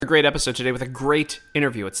great episode today with a great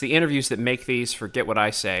interview. It's the interviews that make these forget what I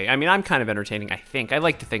say. I mean, I'm kind of entertaining, I think. I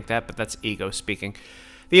like to think that, but that's ego speaking.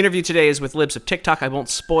 The interview today is with Libs of TikTok. I won't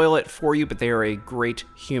spoil it for you, but they are a great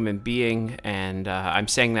human being, and I'm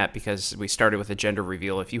saying that because we started with a gender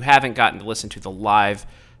reveal. If you haven't gotten to listen to the live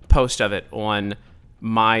post of it on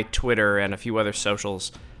my Twitter and a few other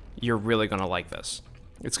socials, you're really going to like this.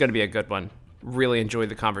 It's going to be a good one. Really enjoyed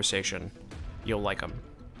the conversation. You'll like them.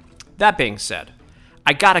 That being said,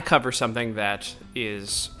 I got to cover something that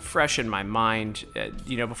is fresh in my mind.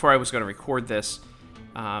 Before I was going to record this,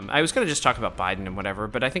 I was going to just talk about Biden and whatever,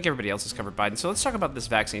 but I think everybody else has covered Biden. So let's talk about this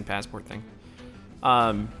vaccine passport thing.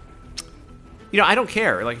 I don't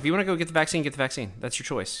care. Like, if you want to go get the vaccine. That's your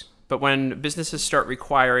choice. But when businesses start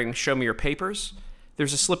requiring show me your papers,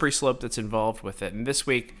 there's a slippery slope that's involved with it. And this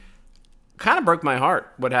week kind of broke my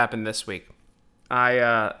heart what happened this week.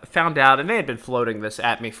 I found out, and they had been floating this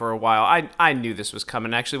at me for a while. I knew this was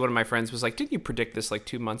coming. Actually, one of my friends was like, didn't you predict this like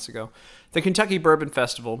 2 months ago? The Kentucky Bourbon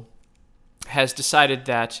Festival has decided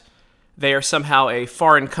that they are somehow a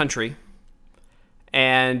foreign country,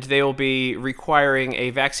 and they will be requiring a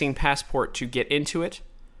vaccine passport to get into it,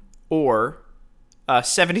 or a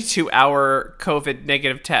 72-hour COVID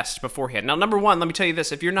negative test beforehand. Now, number one, let me tell you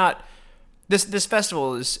this. If you're not... This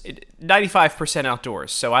festival is 95%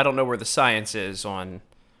 outdoors, so I don't know where the science is on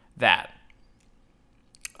that.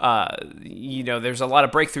 There's a lot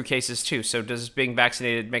of breakthrough cases, too, so does being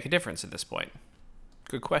vaccinated make a difference at this point?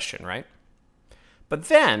 Good question, right? But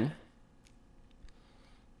then,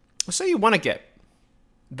 let's say you want to get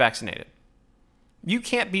vaccinated. You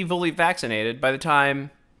can't be fully vaccinated by the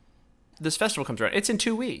time this festival comes around. It's in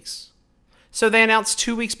 2 weeks. So they announced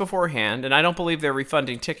 2 weeks beforehand, and I don't believe they're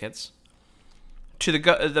refunding tickets to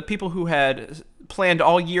the people who had planned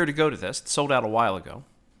all year to go to this. It sold out a while ago.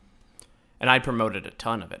 And I promoted a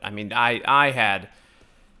ton of it. I mean, I had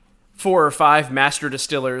 4 or 5 master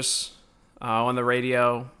distillers on the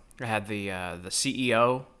radio. I had the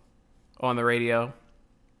CEO on the radio.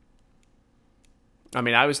 I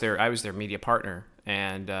mean, I was their media partner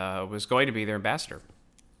and was going to be their ambassador.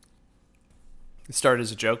 It started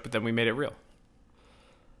as a joke, but then we made it real.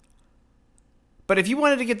 But if you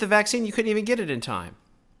wanted to get the vaccine, you couldn't even get it in time.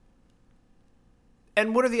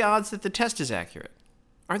 And what are the odds that the test is accurate?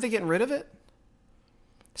 Aren't they getting rid of it?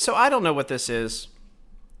 So I don't know what this is.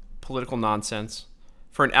 Political nonsense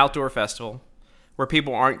for an outdoor festival where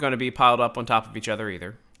people aren't going to be piled up on top of each other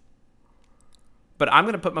either. But I'm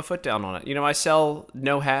going to put my foot down on it. I sell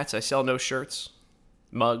no hats. I sell no shirts,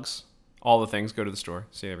 mugs, all the things. Go to the store.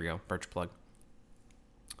 See, there we go. Birch plug.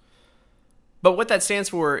 But what that stands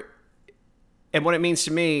for and what it means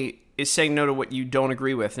to me is saying no to what you don't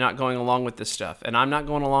agree with, not going along with this stuff. And I'm not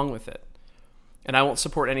going along with it. And I won't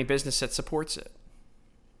support any business that supports it.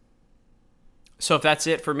 So if that's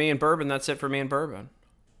it for me in bourbon, that's it for me in bourbon.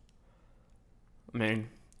 I mean,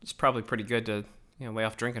 it's probably pretty good to lay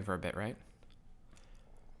off drinking for a bit, right?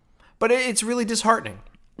 But it's really disheartening.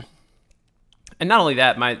 And not only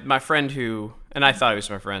that, my friend who, and I thought he was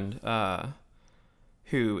my friend,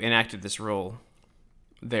 who enacted this rule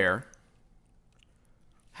there,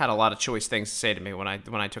 had a lot of choice things to say to me when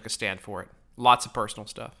I took a stand for it. Lots of personal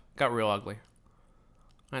stuff. Got real ugly.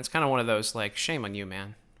 And it's kind of one of those, like, shame on you,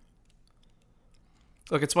 man.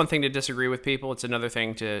 Look, it's one thing to disagree with people. It's another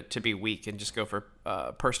thing to be weak and just go for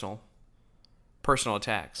personal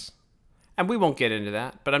attacks. And we won't get into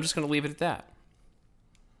that, but I'm just going to leave it at that.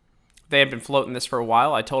 They had been floating this for a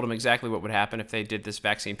while. I told them exactly what would happen if they did this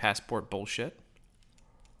vaccine passport bullshit.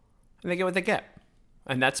 And they get what they get.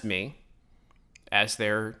 And that's me. As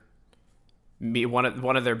one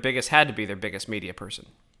of their biggest, had to be their biggest media person.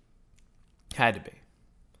 Had to be.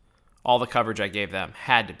 All the coverage I gave them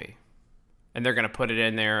had to be. And they're going to put it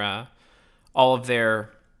in their, all of their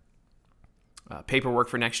paperwork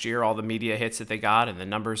for next year, all the media hits that they got and the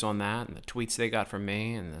numbers on that and the tweets they got from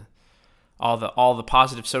me and all the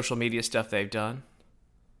positive social media stuff they've done.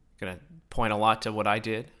 Going to point a lot to what I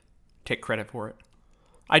did. Take credit for it.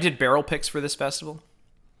 I did barrel picks for this festival.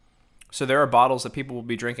 So there are bottles that people will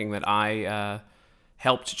be drinking that I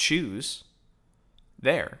helped choose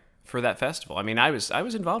there for that festival. I mean, I was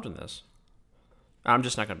involved in this. I'm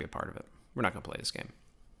just not going to be a part of it. We're not going to play this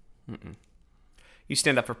game. You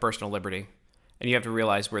stand up for personal liberty, and you have to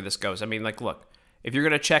realize where this goes. I mean, like, look, if you're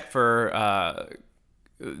going to check for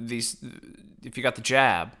if you got the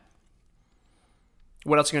jab,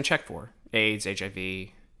 what else are you going to check for? AIDS, HIV. You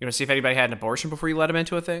want to see if anybody had an abortion before you let them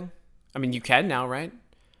into a thing? I mean, you can now, right?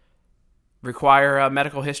 Require a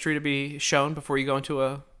medical history to be shown before you go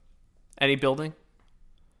into any building?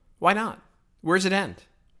 Why not? Where does it end?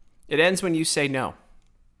 It ends when you say no.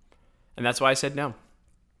 And that's why I said no.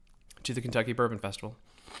 to the Kentucky Bourbon Festival.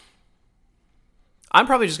 I'm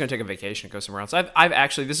probably just going to take a vacation and go somewhere else. I've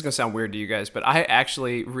actually, this is going to sound weird to you guys, but I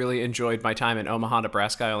actually really enjoyed my time in Omaha,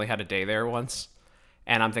 Nebraska. I only had a day there once,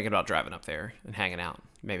 and I'm thinking about driving up there and hanging out,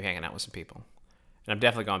 maybe hanging out with some people. And I'm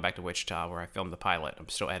definitely going back to Wichita where I filmed the pilot. I'm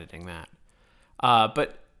still editing that.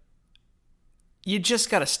 But you just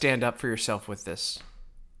got to stand up for yourself with this.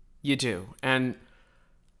 You do. And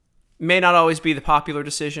may not always be the popular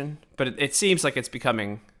decision, but it seems like it's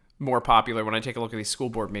becoming more popular when I take a look at these school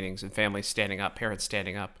board meetings and families standing up, parents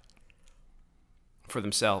standing up for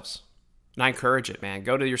themselves. And I encourage it, man.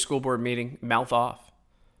 Go to your school board meeting, mouth off.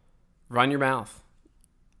 Run your mouth.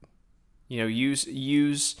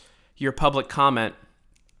 Use your public comment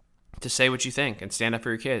to say what you think and stand up for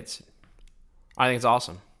your kids. I think it's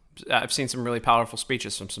awesome. I've seen some really powerful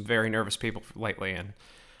speeches from some very nervous people lately. And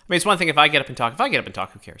I mean, it's one thing if I get up and talk. If I get up and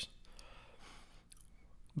talk, who cares?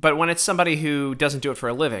 But when it's somebody who doesn't do it for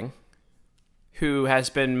a living, who has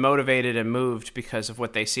been motivated and moved because of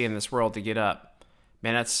what they see in this world to get up,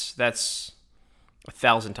 man, that's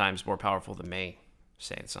 1,000 times more powerful than me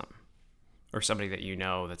saying something. Or somebody that you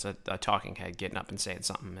know that's a talking head getting up and saying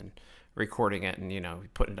something and recording it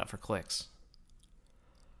and, putting it up for clicks.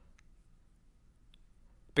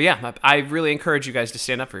 But yeah, I really encourage you guys to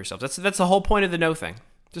stand up for yourself. That's the whole point of the no thing.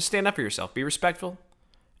 Just stand up for yourself. Be respectful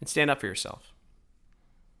and stand up for yourself.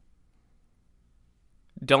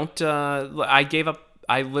 Don't,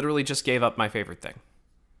 I literally just gave up my favorite thing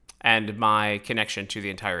and my connection to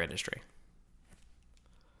the entire industry,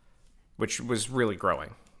 which was really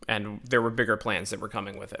growing. And there were bigger plans that were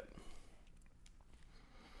coming with it.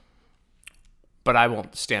 But I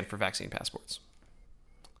won't stand for vaccine passports.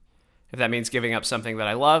 If that means giving up something that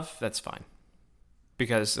I love, that's fine.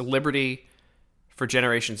 Because liberty for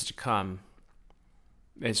generations to come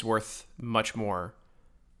is worth much more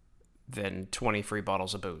than 20 free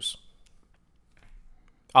bottles of booze.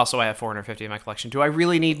 Also, I have 450 in my collection. Do I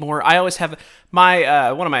really need more? I always have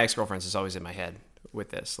my one of my ex-girlfriends is always in my head with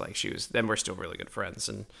this. Like then we're still really good friends,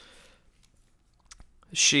 and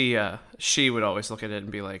she would always look at it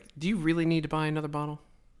and be like, "Do you really need to buy another bottle?"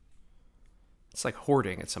 It's like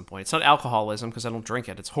hoarding at some point. It's not alcoholism because I don't drink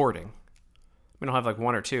it. It's hoarding. I don't have like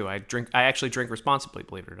one or two. I actually drink responsibly,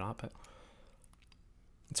 believe it or not, but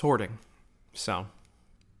it's hoarding. So.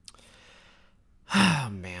 Oh,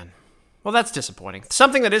 man. Well, that's disappointing.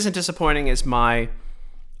 Something that isn't disappointing is my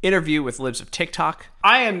interview with Libs of TikTok.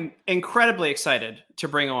 I am incredibly excited to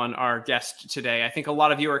bring on our guest today. I think a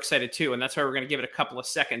lot of you are excited too, and that's why we're going to give it a couple of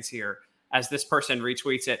seconds here. As this person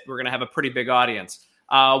retweets it, we're going to have a pretty big audience.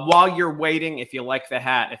 While you're waiting, if you like the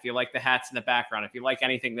hat, if you like the hats in the background, if you like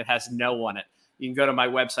anything that has no on it, you can go to my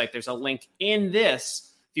website. There's a link in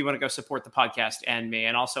this if you want to go support the podcast and me.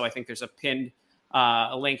 And also, I think there's a pinned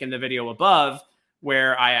link in the video above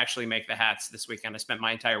where I actually make the hats this weekend. I spent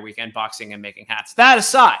my entire weekend boxing and making hats. That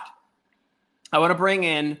aside, I want to bring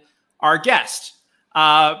in our guest.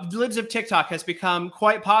 Libs of TikTok has become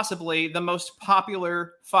quite possibly the most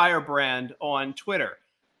popular firebrand on Twitter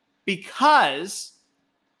because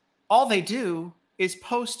all they do is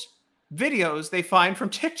post videos they find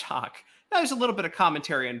from TikTok. Now, there's a little bit of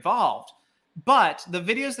commentary involved, but the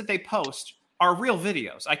videos that they post are real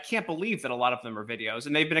videos. I can't believe that a lot of them are videos.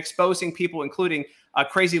 And they've been exposing people, including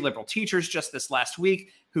crazy liberal teachers just this last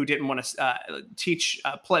week who didn't want to teach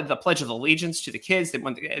the Pledge of Allegiance to the kids.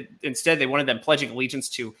 Instead, they wanted them pledging allegiance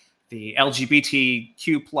to the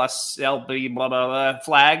LGBTQ plus LB blah, blah, blah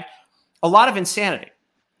flag. A lot of insanity.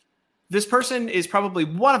 This person is probably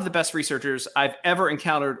one of the best researchers I've ever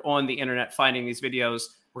encountered on the internet finding these videos.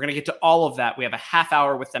 We're going to get to all of that. We have a half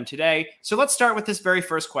hour with them today. So let's start with this very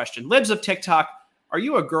first question. Libs of TikTok, are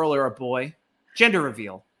you a girl or a boy? Gender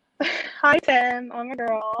reveal. Hi, Tim. I'm a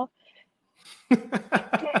girl.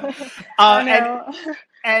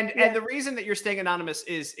 And the reason that you're staying anonymous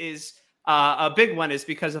is a big one is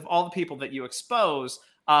because of all the people that you expose,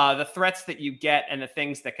 the threats that you get and the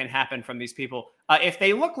things that can happen from these people. If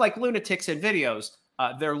they look like lunatics in videos,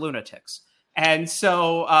 they're lunatics. And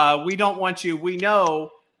so we don't want you. We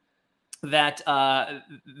know that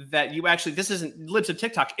that you actually, this isn't, Libs of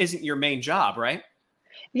TikTok isn't your main job, right?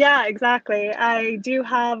 Yeah, exactly. I do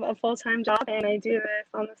have a full-time job and I do this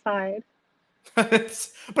on the side.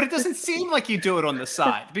 But it doesn't seem like you do it on the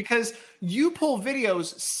side because you pull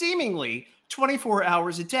videos seemingly 24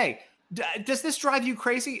 hours a day. Does this drive you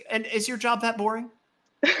crazy? And is your job that boring?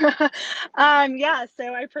 Yeah,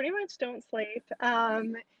 so I pretty much don't sleep.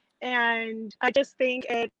 And I just think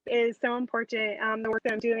it is so important, the work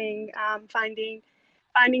that I'm doing, finding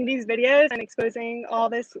these videos and exposing all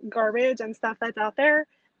this garbage and stuff that's out there.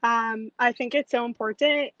 I think it's so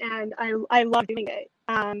important and I love doing it.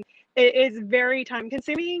 It is very time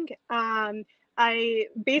consuming. I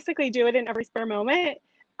basically do it in every spare moment,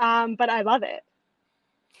 but I love it.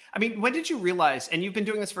 I mean, when did you realize, and you've been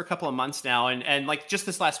doing this for a couple of months now, and like just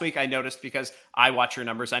this last week, I noticed because I watch your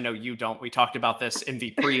numbers. I know you don't. We talked about this in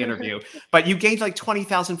the pre-interview, but you gained like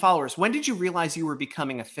 20,000 followers. When did you realize you were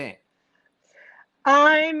becoming a thing?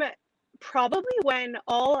 I'm probably when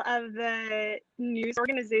all of the news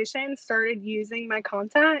organizations started using my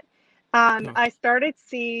content. I started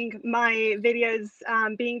seeing my videos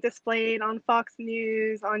being displayed on Fox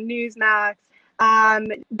News, on Newsmax,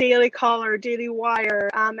 Daily Caller, Daily Wire,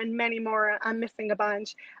 and many more. I'm missing a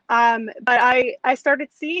bunch. But I started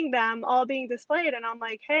seeing them all being displayed, and I'm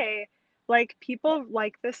like, hey, like people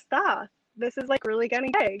like this stuff. This is like really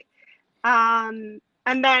getting big.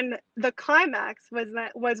 And then the climax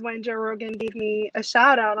was when Joe Rogan gave me a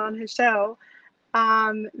shout out on his show.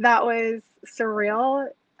 That was surreal.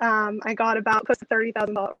 I got about close to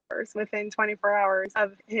 $30,000 within 24 hours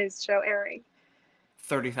of his show airing.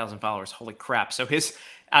 30,000 followers. Holy crap. So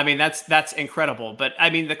I mean, that's incredible. But I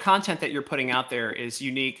mean, the content that you're putting out there is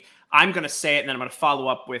unique. I'm going to say it and then I'm going to follow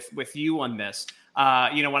up with you on this.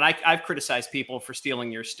 When I've criticized people for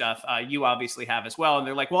stealing your stuff, you obviously have as well. And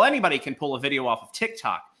they're like, well, anybody can pull a video off of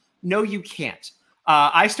TikTok. No, you can't.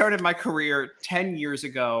 I started my career 10 years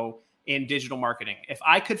ago in digital marketing. If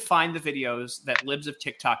I could find the videos that Libs of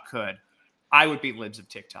TikTok could, I would be Libs of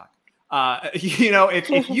TikTok.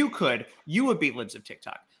 If you could, you would be Libs of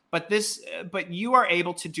TikTok. But you are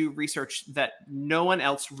able to do research that no one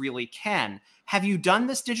else really can. Have you done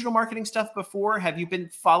this digital marketing stuff before? Have you been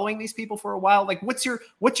following these people for a while? Like, what's your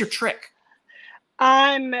trick?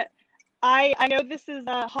 I know this is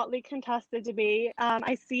a hotly contested debate.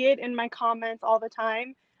 I see it in my comments all the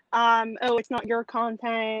time. Oh, it's not your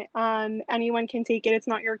content. Anyone can take it. It's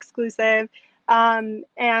not your exclusive. And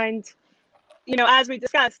as we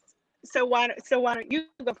discussed, so why don't you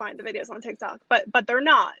go find the videos on TikTok? But they're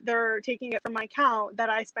not. They're taking it from my account that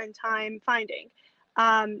I spend time finding.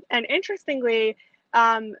 And interestingly,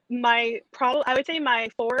 I would say my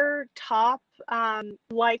 4 top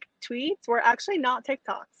liked tweets were actually not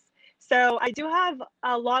TikToks. So I do have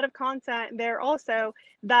a lot of content there also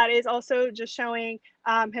that is also just showing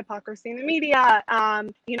hypocrisy in the media.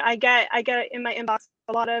 I get in my inbox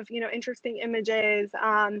a lot of interesting images.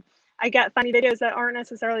 I get funny videos that aren't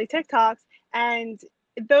necessarily TikToks, and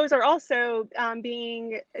those are also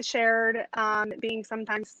being shared, being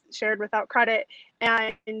sometimes shared without credit.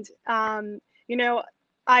 And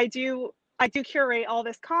I do curate all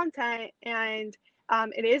this content, and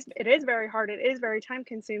it is very hard. It is very time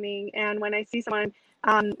consuming. And when I see someone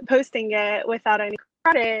posting it without any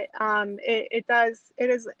credit, it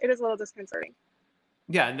is a little disconcerting.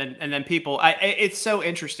 Yeah, and then people, it's so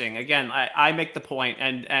interesting. Again, I make the point,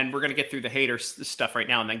 and we're going to get through the hater stuff right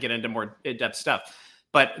now, and then get into more in-depth stuff.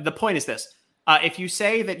 But the point is this: if you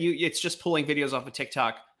say that it's just pulling videos off of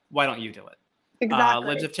TikTok, why don't you do it? Exactly.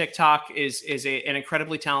 Libs of TikTok is an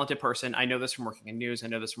incredibly talented person. I know this from working in news. I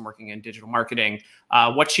know this from working in digital marketing.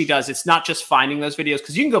 What she does, it's not just finding those videos,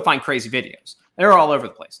 because you can go find crazy videos. They're all over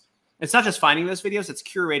the place. It's not just finding those videos; it's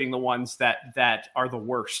curating the ones that are the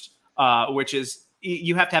worst, which is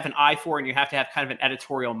you have to have an eye for, and you have to have kind of an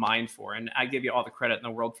editorial mind for. And I give you all the credit in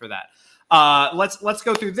the world for that. Let's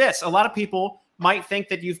go through this. A lot of people might think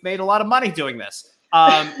that you've made a lot of money doing this.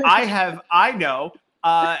 I know.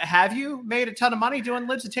 Have you made a ton of money doing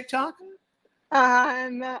Libs of TikTok?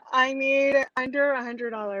 I made under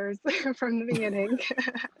 $100 from the beginning.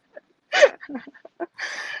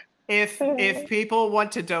 If people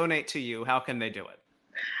want to donate to you, how can they do it?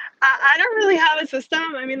 I don't really have a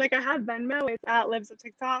system. I mean, like, I have Venmo. It's at Libs of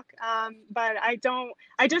TikTok. But I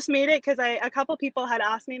just made it because a couple people had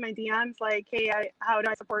asked me in my DMs, like, hey, how do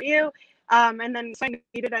I support you? And then so I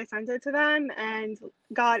needed, I sent it to them, and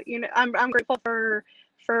got, I'm grateful for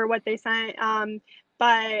what they sent.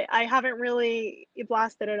 But I haven't really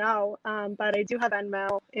blasted it out. But I do have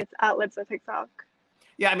Venmo. It's at Libs of TikTok.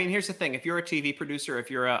 Yeah, I mean, here's the thing. If you're a TV producer,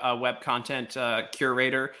 if you're a web content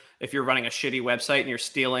curator, if you're running a shitty website and you're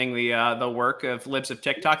stealing the work of Libs of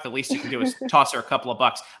TikTok, the least you can do is toss her a couple of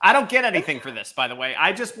bucks. I don't get anything for this, by the way.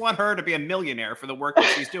 I just want her to be a millionaire for the work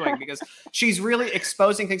that she's doing, because she's really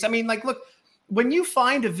exposing things. I mean, like, look, when you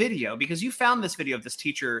find a video, because you found this video of this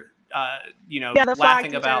teacher,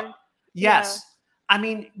 laughing about, yes. Yeah. I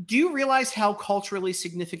mean, do you realize how culturally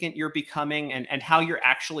significant you're becoming, and how you're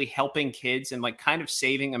actually helping kids and like kind of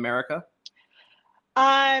saving America?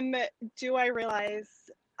 Do I realize?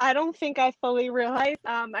 I don't think I fully realize.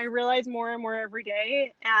 I realize more and more every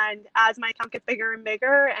day. And as my account gets bigger and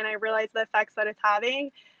bigger, and I realize the effects that it's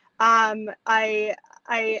having, I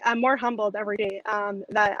I'm more humbled every day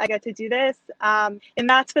that I get to do this. In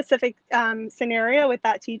that specific scenario with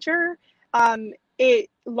that teacher, it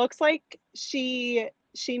looks like she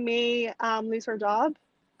may lose her job.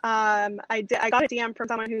 I got a DM from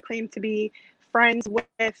someone who claimed to be friends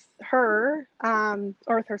with her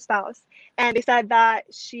or with her spouse, and they said that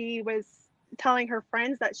she was telling her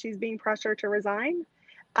friends that she's being pressured to resign.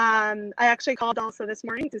 I actually called also this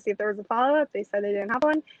morning to see if there was a follow-up. They said they didn't have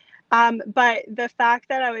one. But the fact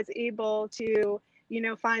that I was able to,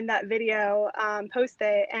 find that video, post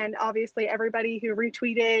it, and obviously everybody who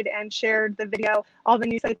retweeted and shared the video, all the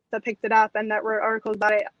news sites that picked it up and that wrote articles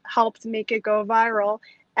about it helped make it go viral.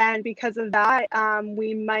 And because of that,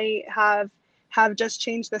 we might have just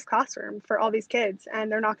changed this classroom for all these kids, and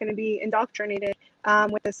they're not going to be indoctrinated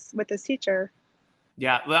with this teacher.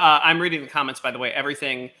 Yeah, I'm reading the comments, by the way.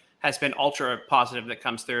 Everything has been ultra positive that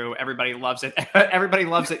comes through. Everybody loves it. Everybody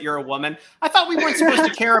loves that you're a woman. I thought we weren't supposed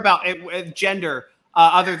to care about gender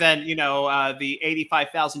other than, the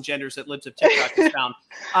 85,000 genders that Libs of TikTok has found.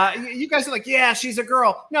 You guys are like, yeah, she's a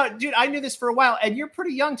girl. No, dude, I knew this for a while. And you're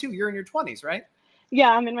pretty young, too. You're in your 20s, right?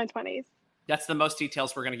 Yeah, I'm in my 20s. That's the most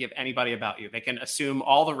details we're going to give anybody about you. They can assume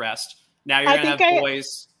all the rest. Now you're going to have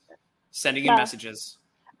boys sending you messages.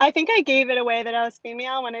 I think I gave it away that I was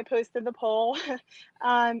female when I posted the poll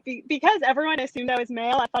because everyone assumed I was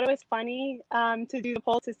male. I thought it was funny to do the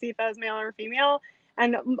poll to see if I was male or female.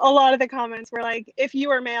 And a lot of the comments were like, if you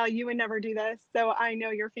were male, you would never do this. So I know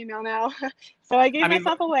you're female now. So I gave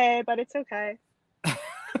myself away, but it's okay.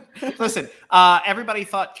 Listen, everybody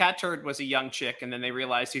thought Cat Turd was a young chick, and then they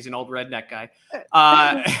realized he's an old redneck guy.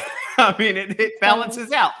 I mean, it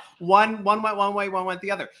balances out. One went one way, one went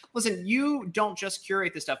the other. Listen, you don't just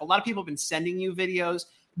curate this stuff. A lot of people have been sending you videos.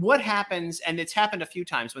 What happens, and it's happened a few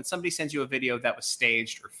times, when somebody sends you a video that was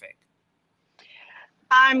staged or fake?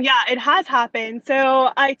 Yeah, it has happened.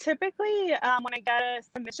 So I typically, when I get a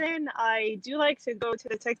submission, I do like to go to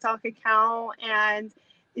the TikTok account and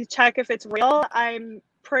check if it's real. I'm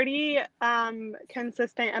pretty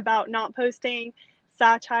consistent about not posting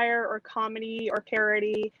satire or comedy or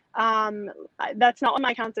parody. That's not what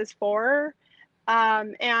my account is for.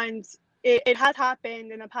 And it has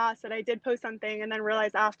happened in the past that I did post something and then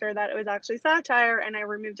realized after that it was actually satire, and I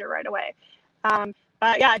removed it right away.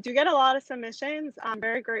 But yeah, I do get a lot of submissions. I'm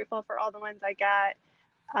very grateful for all the ones I get.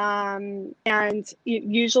 And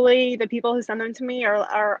usually the people who send them to me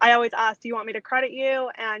are I always ask, do you want me to credit you?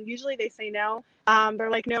 And usually they say no. They're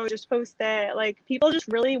like, no, just post it. Like, people just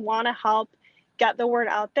really want to help get the word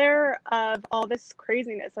out there of all this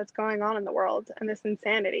craziness that's going on in the world and this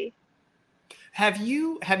insanity. Have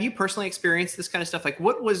you personally experienced this kind of stuff? Like,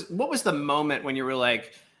 what was the moment when you were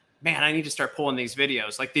like, man, I need to start pulling these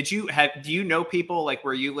videos? Like, do you know people like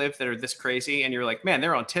where you live that are this crazy, and you're like, man,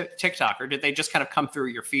 they're on TikTok, or did they just kind of come through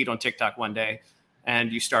your feed on TikTok one day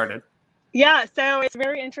and you started? Yeah, so it's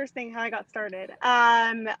very interesting how I got started.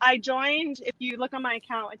 I joined, if you look on my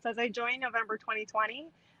account, it says I joined November 2020.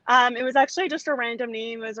 It was actually just a random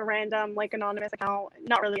name. It was a random, like, anonymous account,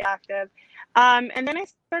 not really active. And then I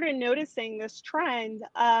started noticing this trend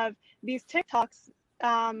of these TikToks.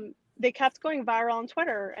 They kept going viral on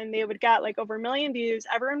Twitter, and they would get like over 1 million views.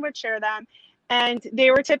 Everyone would share them. And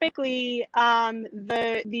they were typically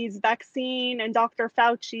these vaccine and Dr.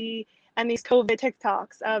 Fauci and these COVID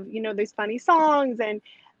TikToks of, these funny songs and,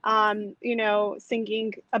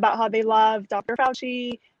 singing about how they love Dr.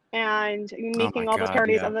 Fauci and making all those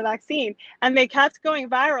parodies of the vaccine. And they kept going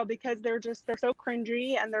viral because they're so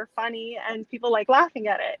cringy and they're funny and people like laughing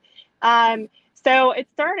at it. So it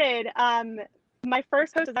started, my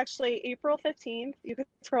first post was actually April 15th. You can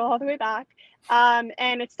scroll all the way back.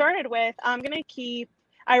 And it started with,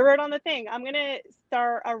 I wrote on the thing, I'm going to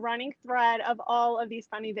start a running thread of all of these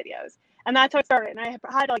funny videos. And that's how it started. And I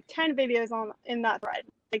had like 10 videos in that thread,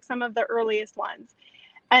 like some of the earliest ones.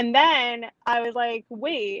 And then I was like,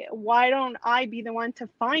 wait, why don't I be the one to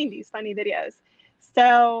find these funny videos?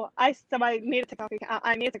 So I made a TikTok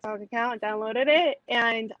account. Downloaded it,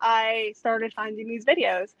 and I started finding these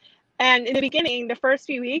videos. And in the beginning, the first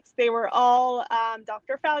few weeks, they were all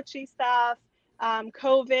Dr. Fauci stuff,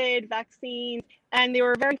 COVID, vaccines, and they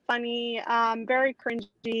were very funny, very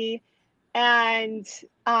cringy, and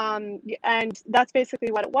that's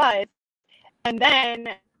basically what it was. And then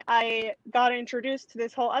I got introduced to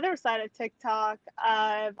this whole other side of TikTok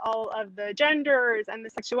of all of the genders and the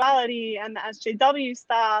sexuality and the SJW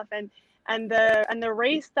stuff and the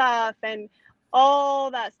race stuff and all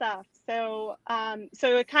that stuff. So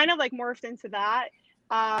it kind of like morphed into that.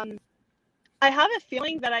 I have a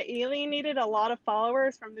feeling that I alienated a lot of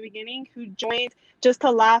followers from the beginning who joined just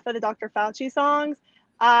to laugh at the Dr. Fauci songs.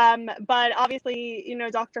 But obviously,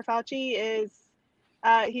 Dr. Fauci is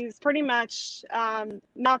he's pretty much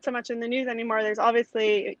not so much in the news anymore. There's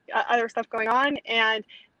obviously other stuff going on, and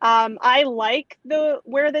I like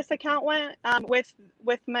where this account went with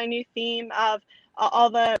my new theme of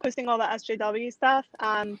posting all the SJW stuff.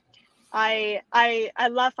 I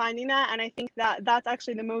love finding that, and I think that that's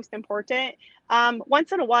actually the most important.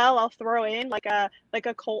 Once in a while, I'll throw in like a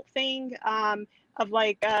cult thing of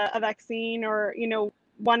like a vaccine or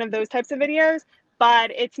one of those types of videos,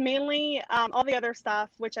 but it's mainly all the other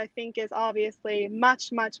stuff, which I think is obviously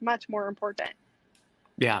much, much, much more important.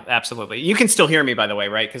 Yeah, absolutely. You can still hear me, by the way,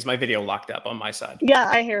 right? Because my video locked up on my side. Yeah,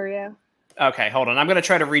 I hear you. Okay, hold on. I'm going to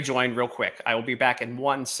try to rejoin real quick. I will be back in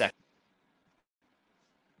 1 second.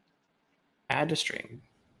 Add to stream.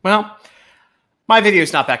 Well, my video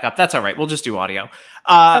is not back up. That's all right. We'll just do audio.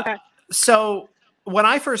 Okay. So when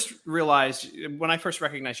I first recognized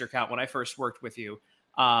your account, when I first worked with you,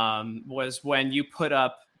 was when you put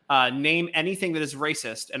up name anything that is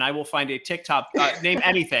racist, and I will find a TikTok, name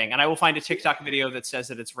anything, and I will find a TikTok video that says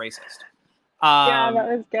that it's racist. Yeah, that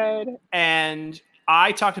was good. And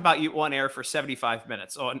I talked about you on air for 75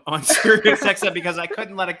 minutes on SiriusXM because I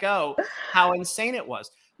couldn't let it go, how insane it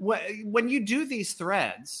was. When you do these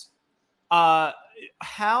threads, how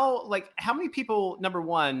many people, number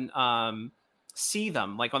one, see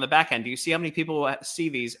them, like on the back end? Do you see how many people see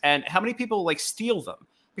these, and how many people like steal them?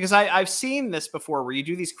 Because I've seen this before where you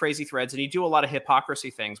do these crazy threads and you do a lot of hypocrisy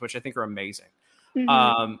things, which I think are amazing.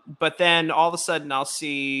 Mm-hmm. But then all of a sudden I'll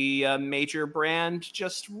see a major brand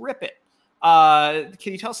just rip it.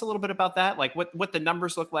 Can you tell us a little bit about that? Like what the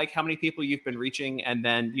numbers look like, how many people you've been reaching, and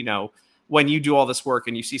then, when you do all this work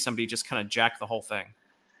and you see somebody just kind of jack the whole thing.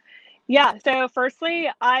 Yeah. So firstly,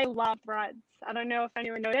 I love threads. I don't know if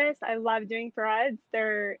anyone noticed. I love doing threads.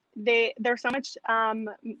 They're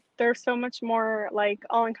so much more like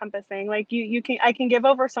all encompassing. Like I can give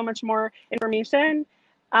over so much more information.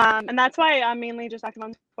 And that's why I'm mainly just active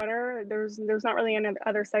on Twitter. There's not really any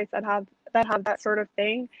other sites that have that sort of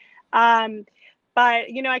thing. But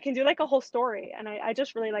I can do like a whole story, and I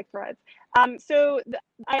just really like threads.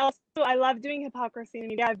 I love doing hypocrisy in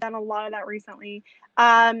media. I've done a lot of that recently.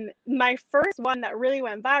 My first one that really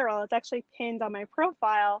went viral, it's actually pinned on my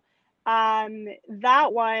profile.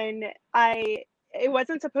 That one, it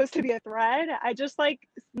wasn't supposed to be a thread. I just like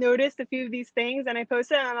noticed a few of these things, and I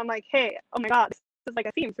posted it, and I'm like, hey, oh my God, this is like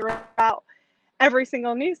a theme throughout every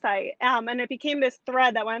single news site. And it became this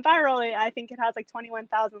thread that went viral. I think it has like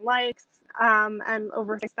 21,000 likes and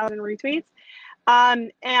over 6,000 retweets.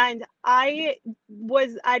 And I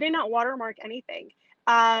did not watermark anything.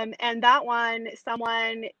 And that one,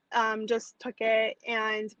 someone just took it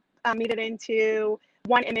and made it into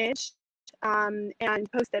one image and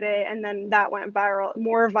posted it. And then that went viral,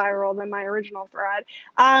 more viral than my original thread.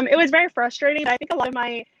 It was very frustrating. I think a lot of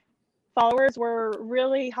my followers were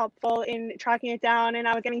really helpful in tracking it down, and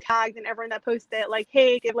I was getting tagged, and everyone that posted it, like,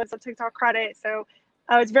 hey, give us a TikTok credit. So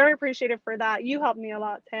I was very appreciative for that. You helped me a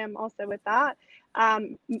lot, Tim, also with that.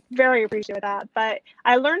 Very appreciative of that. But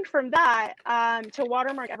I learned from that to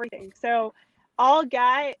watermark everything. So I'll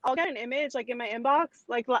get an image like in my inbox.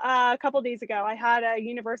 Like a couple of days ago, I had a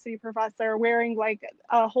university professor wearing like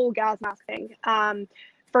a whole gas mask thing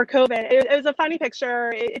for COVID. It was a funny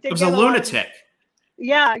picture. It was a lunatic.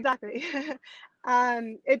 Yeah, exactly.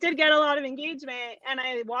 It did get a lot of engagement, and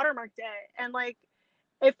I watermarked it, and like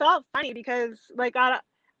it felt funny because like I'm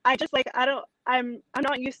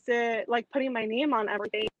not used to like putting my name on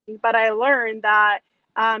everything, but I learned that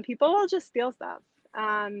people will just steal stuff.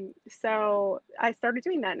 So I started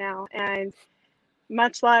doing that now, and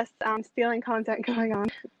much less stealing content going on.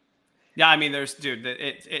 Yeah, I mean,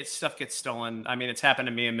 it stuff gets stolen. I mean, it's happened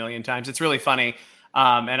to me a million times. It's really funny.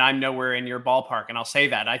 And I'm nowhere in your ballpark, and I'll say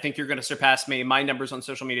that. I think you're going to surpass me. My numbers on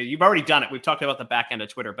social media, you've already done it. We've talked about the back end of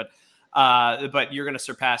Twitter, but you're going to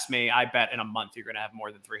surpass me. I bet in a month you're going to have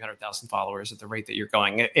more than 300,000 followers at the rate that you're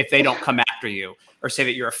going, if they don't come after you or say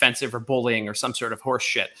that you're offensive or bullying or some sort of horse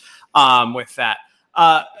shit with that.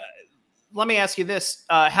 Let me ask you this.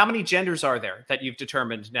 How many genders are there that you've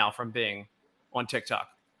determined now from being on TikTok?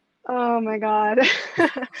 Oh my God.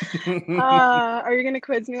 Are you going to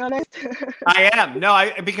quiz me on it? I am.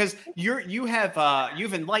 No, because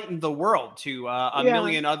you've enlightened the world to a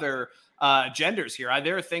million other genders here.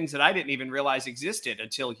 There are things that I didn't even realize existed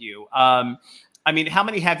until you. I mean, how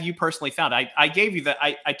many have you personally found? I gave you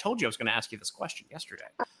I told you I was going to ask you this question yesterday.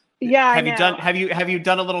 Yeah. Have you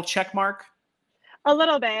done a little check mark? A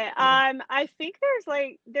little bit. I think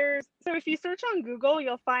so if you search on Google,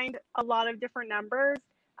 you'll find a lot of different numbers.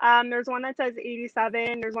 There's one that says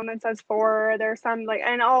 87. There's one that says 4. There's some like,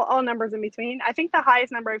 and all numbers in between. I think the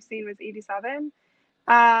highest number I've seen was 87.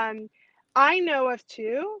 Um, I know of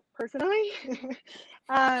 2 personally.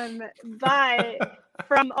 But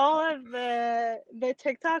from all of the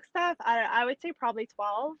TikTok stuff, I would say probably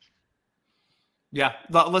 12. Yeah.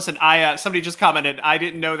 Listen, somebody just commented, I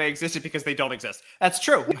didn't know they existed because they don't exist. That's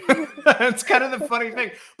true. It's kind of the funny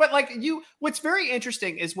thing. But like what's very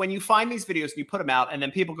interesting is when you find these videos and you put them out and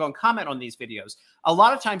then people go and comment on these videos, a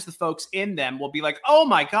lot of times the folks in them will be like, oh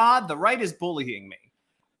my God, the right is bullying me.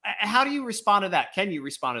 How do you respond to that? Can you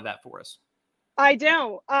respond to that for us? I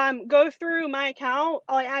don't go through my account.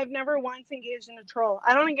 I've never once engaged in a troll.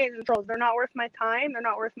 I don't engage in trolls. They're not worth my time. They're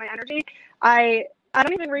not worth my energy. I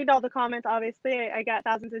don't even read all the comments. Obviously, I get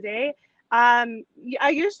thousands a day. I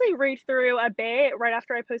usually read through a bit right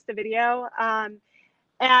after I post a video, and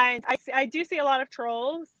I do see a lot of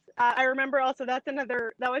trolls. I remember also that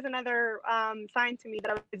was another sign to me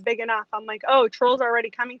that I was big enough. I'm like, oh, trolls are already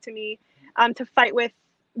coming to me to fight with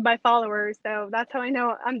my followers. So that's how I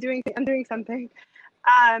know I'm doing something.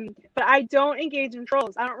 But I don't engage in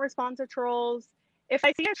trolls. I don't respond to trolls. If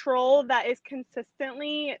I see a troll that is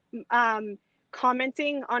consistently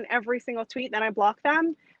commenting on every single tweet, then I block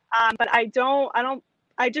them. But I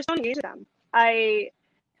just don't engage with them. I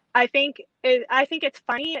think it's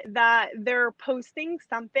funny that they're posting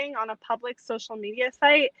something on a public social media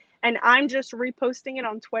site and I'm just reposting it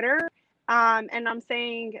on Twitter. And I'm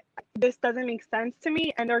saying this doesn't make sense to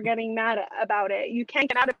me, and they're getting mad about it. You can't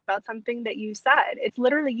get mad about something that you said. It's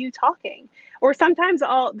literally you talking. Or sometimes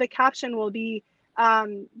the caption will be,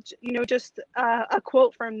 just a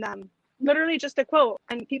quote from them. Literally just a quote,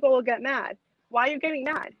 and people will get mad. Why are you getting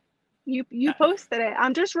mad? You posted it.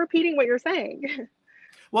 I'm just repeating what you're saying.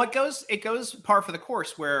 Well, it goes par for the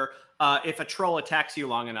course where if a troll attacks you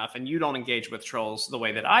long enough and you don't engage with trolls the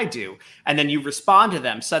way that I do, and then you respond to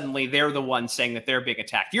them, suddenly they're the ones saying that they're being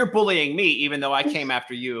attacked. You're bullying me, even though I came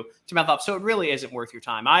after you to mouth off. So it really isn't worth your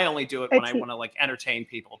time. I only do it when I want to like entertain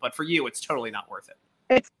people. But for you, it's totally not worth it.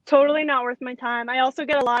 It's totally not worth my time. I also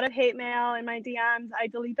get a lot of hate mail in my DMs. I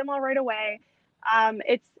delete them all right away.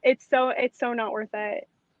 It's so not worth it.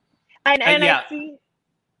 And yeah. I see.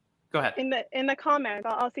 Go ahead. In the comments,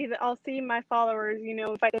 I'll see my followers,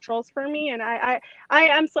 fight the trolls for me, and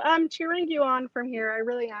I'm cheering you on from here. I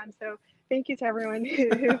really am. So thank you to everyone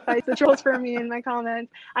who fights the trolls for me in my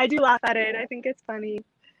comments. I do laugh at it. I think it's funny.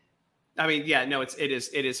 I mean, yeah, no, it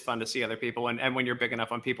is fun to see other people, and when you're big enough,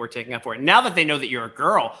 when people are taking up for it. Now that they know that you're a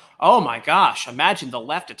girl, oh my gosh, imagine the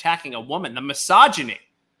left attacking a woman, the misogyny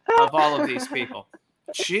of all of these people.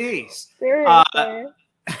 Jeez. Seriously.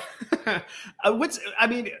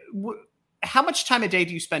 How much time a day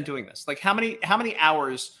do you spend doing this? Like how many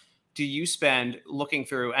hours do you spend looking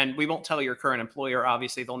through? And we won't tell your current employer,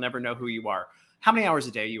 obviously they'll never know who you are. How many hours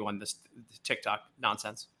a day are you on this TikTok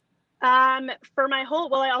nonsense? For my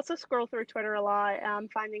I also scroll through Twitter a lot,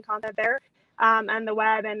 finding content there, and the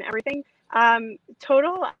web and everything.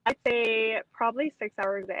 Total, I'd say probably 6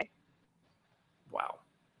 hours a day. Wow.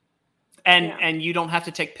 And you don't have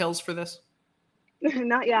to take pills for this?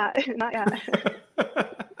 Not yet.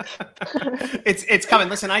 It's coming.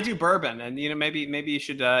 Listen, I do bourbon, and maybe you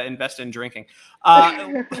should invest in drinking.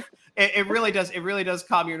 It really does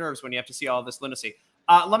calm your nerves when you have to see all this lunacy.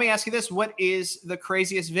 Let me ask you this: what is the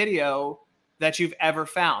craziest video that you've ever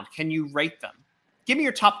found? Can you rate them? Give me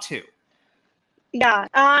your top 2. Yeah,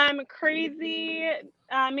 crazy.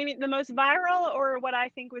 Maybe the most viral, or what I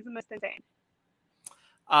think was the most insane.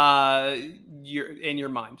 You're in your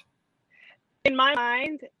mind. In my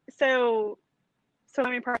mind, so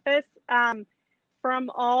let me preface,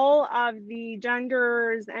 from all of the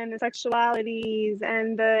genders and the sexualities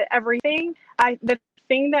and the everything, the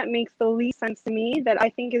thing that makes the least sense to me, that I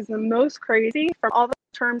think is the most crazy from all the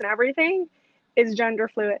terms and everything, is gender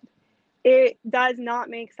fluid. It does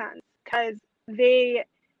not make sense because they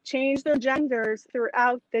change their genders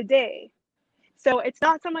throughout the day. So it's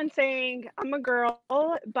not someone saying, I'm a girl,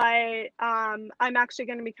 but I'm actually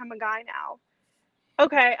going to become a guy now.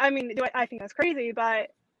 Okay, I mean, I think that's crazy,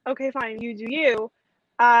 but okay, fine, you do you.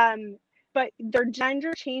 But their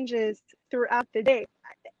gender changes throughout the day.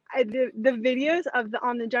 The videos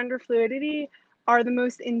on the gender fluidity are the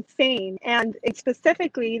most insane. And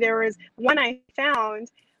specifically, there was one I found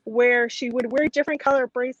where she would wear different color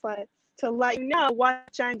bracelets to let you know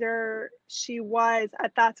what gender she was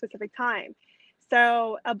at that specific time.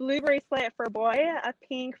 So a blue bracelet for a boy, a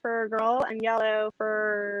pink for a girl, and yellow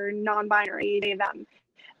for non-binary, any of them.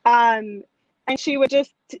 And she would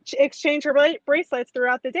just exchange her bracelets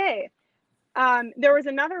throughout the day. There was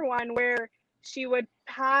another one where she would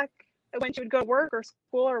pack when she would go to work or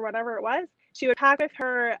school or whatever it was, she would pack with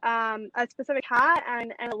her a specific hat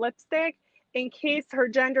and a lipstick in case her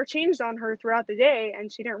gender changed on her throughout the day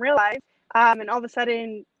and she didn't realize. And all of a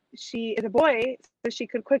sudden, she is a boy, so she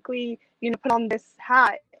could quickly, put on this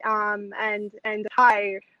hat and a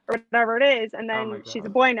tie or whatever it is, and Oh my then she's a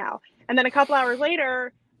God. boy now. And then a couple hours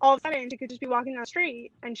later, all of a sudden, she could just be walking down the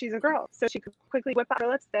street and she's a girl. So she could quickly whip out her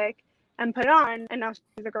lipstick and put it on, and now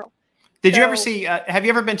she's a girl. Did you So, ever see? Have you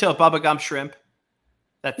ever been to a Bubba Gump Shrimp,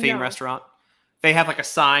 that theme no. restaurant? They have like a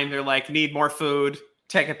sign. They're like, "Need more food,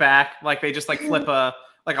 take it back." Like they just like flip a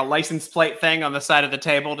license plate thing on the side of the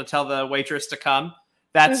table to tell the waitress to come.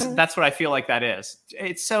 That's Mhm. that's what I feel like that is.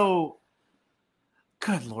 It's so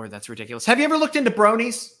good Lord, that's ridiculous. Have you ever looked into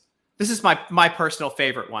bronies? This is my personal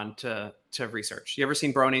favorite one to research. You ever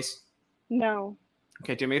seen bronies? No.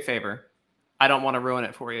 Okay, do me a favor. I don't want to ruin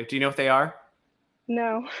it for you. Do you know what they are?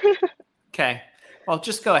 No. Okay. Well,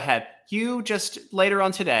 just go ahead. You just later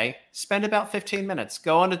on today spend about 15 minutes.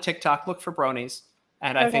 Go onto TikTok, look for bronies,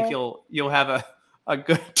 and I think Okay. you'll have a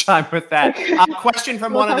good time with that. Question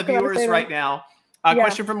from We'll one of the talk about it viewers later. right now. Yeah.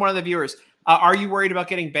 Question from one of the viewers. Are you worried about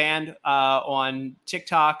getting banned on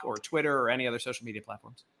TikTok or Twitter or any other social media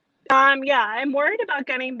platforms? Yeah, I'm worried about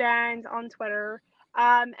getting banned on Twitter.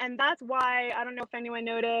 And that's why I don't know if anyone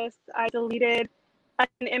noticed. I deleted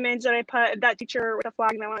an image that I put that teacher with a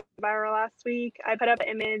flag that went viral last week. I put up an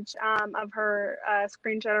image of her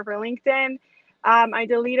screenshot of her LinkedIn. I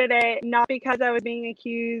deleted it not because I was being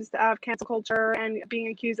accused of cancel culture and being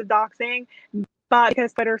accused of doxing, but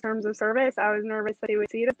because Twitter terms of service, I was nervous that they would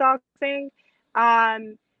see it as doxing.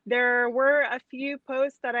 There were a few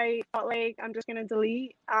posts that I felt like I'm just going to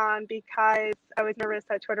delete because I was nervous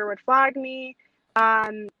that Twitter would flag me.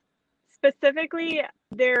 Specifically,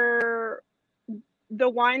 they're the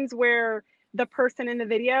ones where the person in the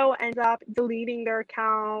video ends up deleting their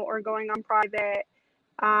account or going on private.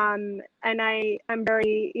 And I'm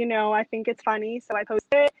very, I think it's funny, so I post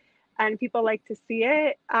it and people like to see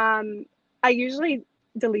it. I usually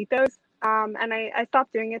delete those. And I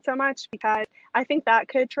stopped doing it so much because I think that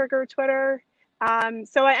could trigger Twitter.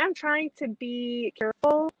 So I am trying to be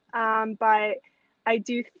careful, but I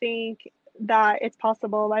do think that it's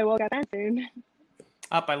possible I will get banned soon.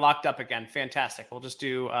 Up, I locked up again. Fantastic. We'll just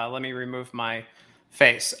do. Let me remove my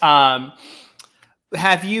face.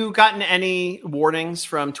 Have you gotten any warnings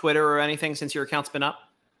from Twitter or anything since your account's been up?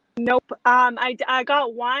 Nope. I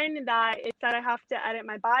got one that it said I have to edit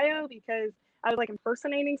my bio because I was like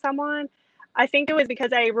impersonating someone. I think it was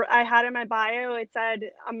because I had in my bio it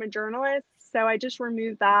said I'm a journalist, so I just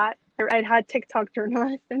removed that. I had TikTok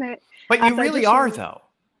journalist in it. But you So I really just are, removed. though.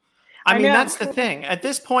 I I mean, know. that's the thing. At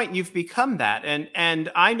this point, you've become that,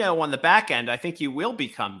 and I know on the back end, I think you will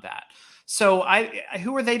become that. So,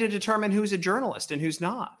 who are they to determine who's a journalist and who's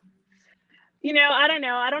not? I don't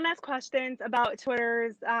know. I don't ask questions about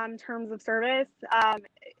Twitter's terms of service.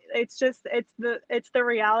 It's the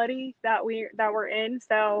reality that we're in.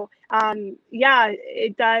 So yeah,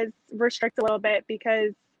 it does restrict a little bit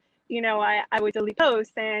because I would delete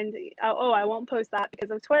posts and I won't post that because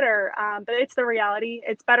of Twitter. But it's the reality.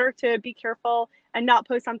 It's better to be careful and not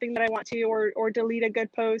post something that I want to or delete a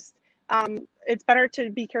good post. It's better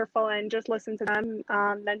to be careful and just listen to them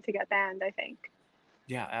than to get banned, I think.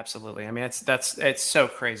 Yeah, absolutely. I mean, it's so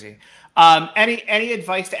crazy. Any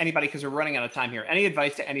advice to anybody, because we're running out of time here? Any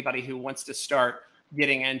advice to anybody who wants to start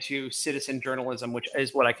getting into citizen journalism, which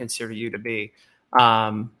is what I consider you to be?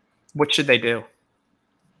 What should they do?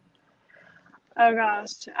 Oh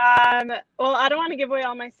gosh. Well, I don't want to give away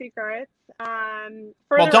all my secrets.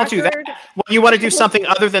 For Well, the don't do that. record, Well, you want to do something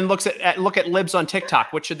other than look at libs on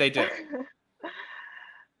TikTok. What should they do?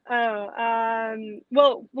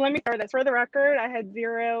 well, let me start this. For the record, I had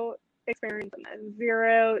zero experience in this,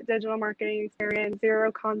 zero digital marketing experience,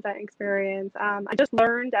 zero content experience. I just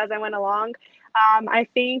learned as I went along. I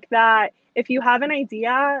think that if you have an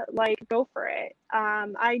idea, like go for it.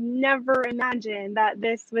 I never imagined that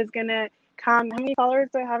this was gonna come. How many followers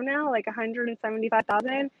do I have now? Like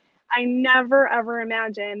 175,000. I never ever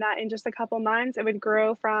imagined that in just a couple months it would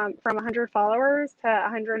grow from 100 followers to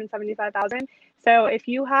 175,000. So if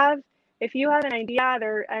you have an idea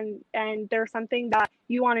there and there's something that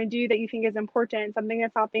you want to do that you think is important, something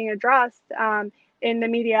that's not being addressed in the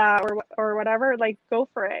media or whatever, like go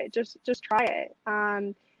for it. Just try it.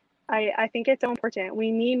 I think it's so important.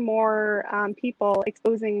 We need more people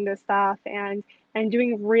exposing this stuff and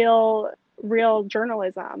doing real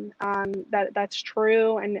journalism that's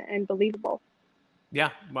true and believable. Yeah,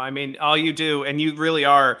 well, I mean, all you do, and you really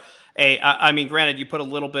are I mean, granted, you put a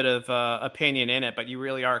little bit of opinion in it, but you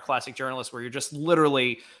really are a classic journalist where you're just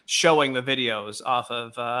literally showing the videos off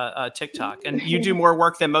of TikTok. And you do more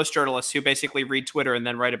work than most journalists who basically read Twitter and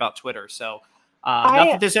then write about Twitter. So not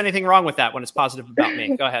I that there's anything wrong with that when it's positive about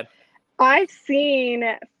me. Go ahead. I've seen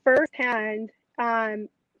firsthand,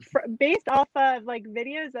 based off of like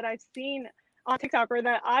videos that I've seen on TikTok or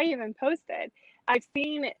that I even posted. I've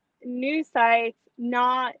seen news sites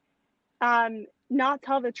not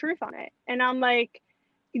tell the truth on it, and I'm like,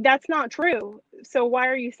 that's not true. So why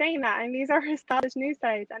are you saying that? And these are established news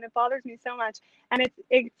sites, and it bothers me so much. And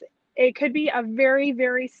it could be a very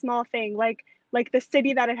very small thing, like the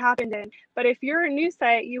city that it happened in. But if you're a news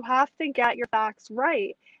site, you have to get your facts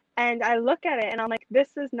right. And I look at it and I'm like, this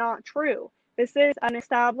is not true. This is an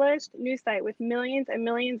established news site with millions and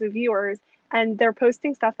millions of viewers, and they're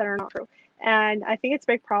posting stuff that are not true. And I think it's a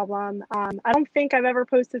big problem. I don't think I've ever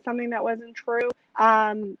posted something that wasn't true.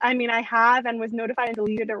 I mean, I have and was notified and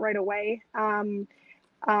deleted it right away,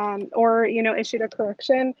 or issued a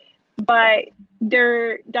correction. But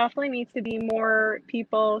there definitely needs to be more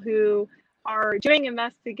people who are doing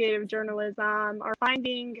investigative journalism, are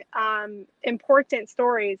finding important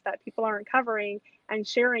stories that people aren't covering and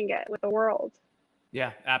sharing it with the world.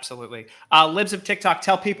 Yeah, absolutely. Libs of TikTok,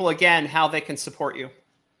 tell people again how they can support you.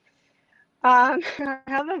 I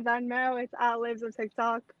have a Venmo. It's Libs of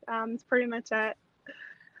TikTok. It's pretty much it.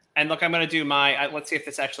 And look, I'm going to do let's see if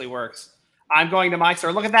this actually works. I'm going to my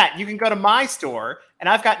store. Look at that. You can go to my store, and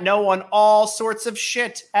I've got no on all sorts of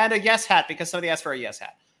shit and a yes hat because somebody asked for a yes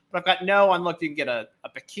hat. But I've got no on. Look, you can get a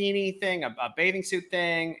bikini thing, a bathing suit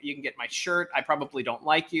thing. You can get my shirt. I probably don't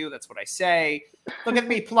like you. That's what I say. Look at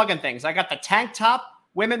me plugging things. I got the tank top.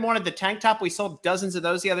 Women wanted the tank top. We sold dozens of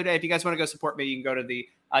those the other day. If you guys want to go support me, you can go to the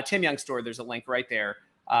Tim Young store. There's a link right there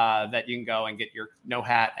that you can go and get your no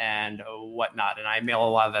hat and whatnot. And I mail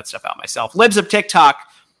a lot of that stuff out myself. Libs of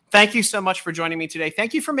TikTok, thank you so much for joining me today.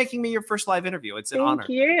 Thank you for making me your first live interview. It's an honor. Thank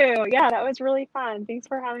you. Yeah, that was really fun. Thanks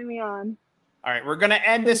for having me on. All right, we're going to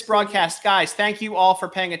end this broadcast. Guys, thank you all for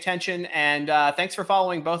paying attention, and thanks for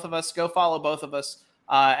following both of us. Go follow both of us,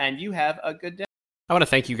 and you have a good day. I want to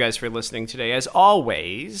thank you guys for listening today. As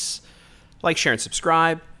always, like, share, and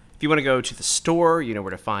subscribe. If you want to go to the store, you know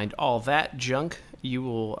where to find all that junk. You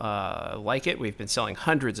will like it. We've been selling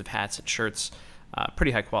hundreds of hats and shirts,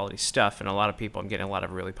 pretty high-quality stuff, and a lot of people, I'm getting a lot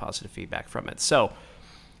of really positive feedback from it. So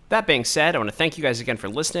that being said, I want to thank you guys again for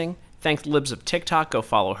listening. Thank Libs of TikTok. Go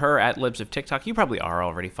follow her at Libs of TikTok. You probably are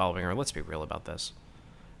already following her. Let's be real about this.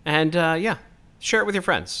 And yeah, share it with your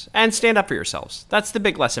friends. And stand up for yourselves. That's the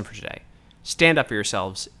big lesson for today. Stand up for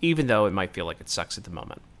yourselves, even though it might feel like it sucks at the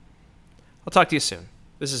moment. I'll talk to you soon.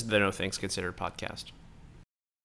 This is the No Things Considered podcast.